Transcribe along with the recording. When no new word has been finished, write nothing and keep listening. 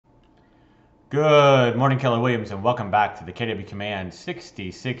Good morning, Keller Williams, and welcome back to the KW Command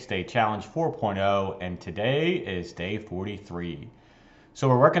 66-Day Challenge 4.0, and today is day 43. So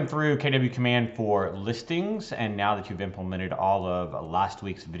we're working through KW Command for listings, and now that you've implemented all of last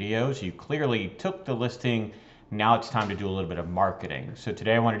week's videos, you clearly took the listing. Now it's time to do a little bit of marketing. So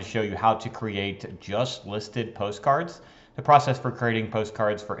today I wanted to show you how to create just listed postcards. The process for creating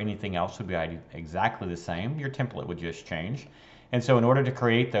postcards for anything else would be exactly the same. Your template would just change. And so in order to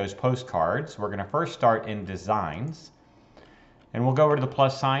create those postcards, we're going to first start in Designs. And we'll go over to the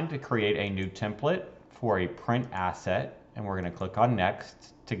plus sign to create a new template for a print asset. And we're going to click on Next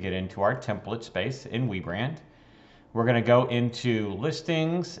to get into our template space in WeBrand. We're going to go into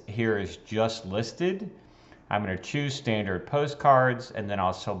Listings. Here is Just Listed. I'm going to choose Standard Postcards, and then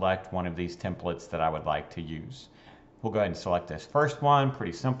I'll select one of these templates that I would like to use. We'll go ahead and select this first one.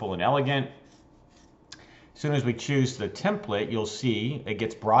 Pretty simple and elegant. As soon as we choose the template, you'll see it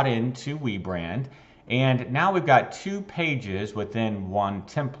gets brought into WeBrand, and now we've got two pages within one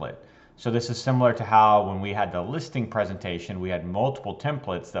template. So this is similar to how when we had the listing presentation, we had multiple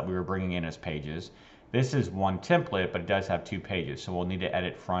templates that we were bringing in as pages. This is one template, but it does have two pages, so we'll need to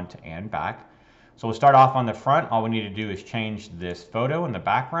edit front and back. So we'll start off on the front. All we need to do is change this photo in the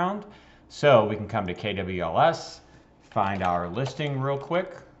background. So we can come to KWLS, find our listing real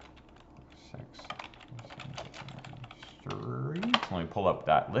quick. Let me pull up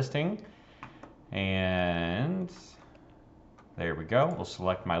that listing, and there we go. We'll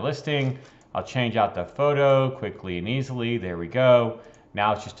select my listing. I'll change out the photo quickly and easily. There we go.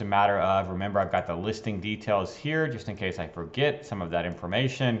 Now it's just a matter of, remember, I've got the listing details here just in case I forget some of that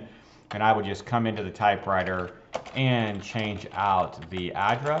information, and I would just come into the typewriter and change out the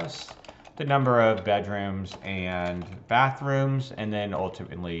address, the number of bedrooms and bathrooms, and then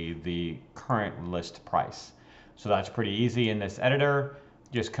ultimately the current list price. So that's pretty easy in this editor.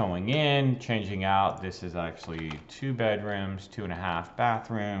 Just going in, changing out, this is actually 2 bedrooms, 2.5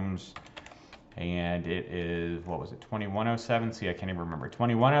 bathrooms, and it is, what was it, 2107? See, I can't even remember,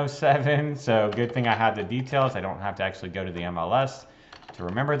 2107. So good thing I have the details. I don't have to actually go to the MLS to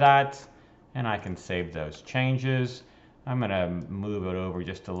remember that, and I can save those changes. I'm gonna move it over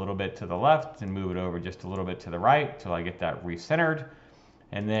just a little bit to the left and move it over just a little bit to the right till I get that recentered.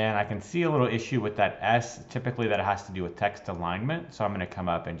 And then I can see a little issue with that S. Typically that has to do with text alignment. So I'm going to come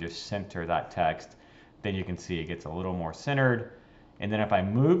up and just center that text. Then you can see it gets a little more centered. And then if I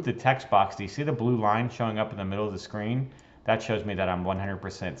move the text box, do you see the blue line showing up in the middle of the screen? That shows me that I'm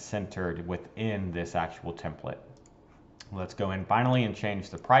 100% centered within this actual template. Let's go in finally and change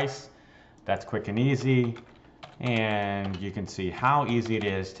the price. That's quick and easy. And you can see how easy it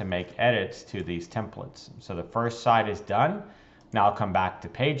is to make edits to these templates. So the first side is done. Now I'll come back to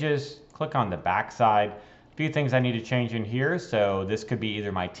pages, click on the back side. A few things I need to change in here. So this could be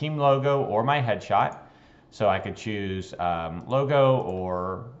either my team logo or my headshot. So I could choose logo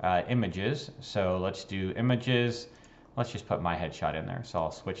or images. So let's do images. Let's just put my headshot in there. So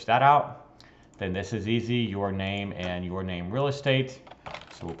I'll switch that out. Then this is easy, your name and your name real estate.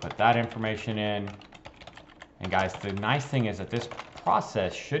 So we'll put that information in. And guys, the nice thing is that this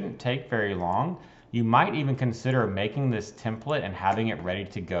process shouldn't take very long. You might even consider making this template and having it ready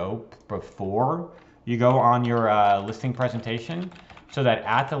to go before you go on your listing presentation, so that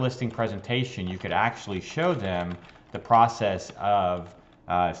at the listing presentation you could actually show them the process of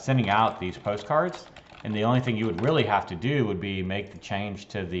sending out these postcards. And the only thing you would really have to do would be make the change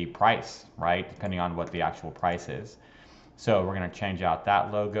to the price, right? Depending on what the actual price is. So we're going to change out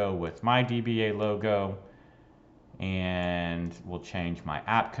that logo with my DBA logo, and we'll change my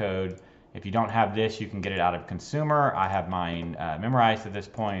app code. If you don't have this, you can get it out of consumer. I have mine memorized at this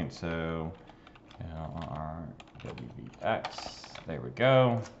point, so LRWBX, there we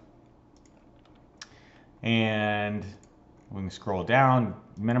go. And we can scroll down,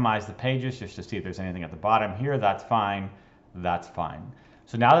 minimize the pages just to see if there's anything at the bottom here. That's fine, that's fine.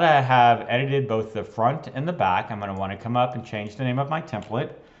 So now that I have edited both the front and the back, I'm gonna wanna come up and change the name of my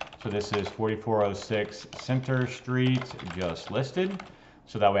template. So this is 4406 Center Street, just listed.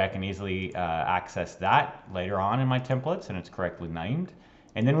 So that way I can easily access that later on in my templates and it's correctly named.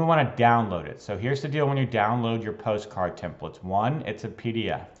 And then we want to download it. So here's the deal when you download your postcard templates. One, it's a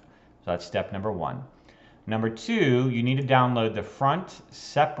PDF. So that's step number one. Number two, you need to download the front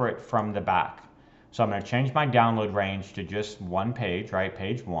separate from the back. So I'm going to change my download range to just one page, right?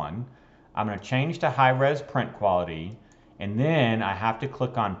 Page 1. I'm going to change to high-res print quality. And then I have to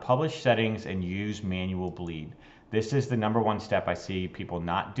click on Publish Settings and use Manual Bleed. This is the #1 step I see people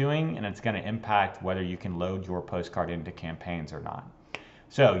not doing, and it's going to impact whether you can load your postcard into campaigns or not.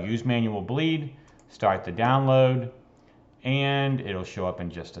 So use Manual Bleed, start the download, and it'll show up in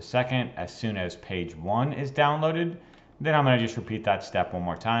just a second as soon as page 1 is downloaded. Then I'm going to just repeat that step one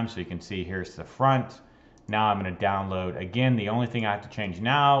more time so you can see here's the front. Now I'm going to download. Again, the only thing I have to change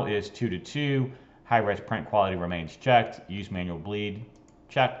now is 2:2. High-res print quality remains checked. Use manual bleed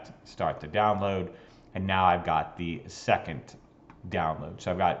checked. Start the download. And now I've got the second download.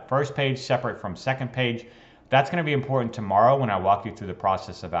 So I've got first page separate from second page. That's going to be important tomorrow when I walk you through the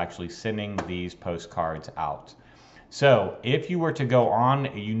process of actually sending these postcards out. So if you were to go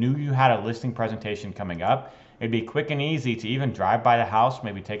on, you knew you had a listing presentation coming up, it'd be quick and easy to even drive by the house,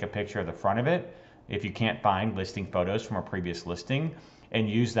 maybe take a picture of the front of it if you can't find listing photos from a previous listing, and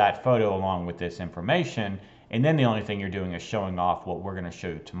use that photo along with this information. And then the only thing you're doing is showing off what we're going to show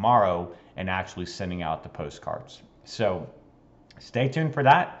you tomorrow and actually sending out the postcards. So stay tuned for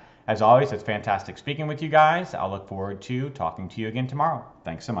that. As always, it's fantastic speaking with you guys. I'll look forward to talking to you again tomorrow.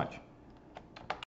 Thanks so much.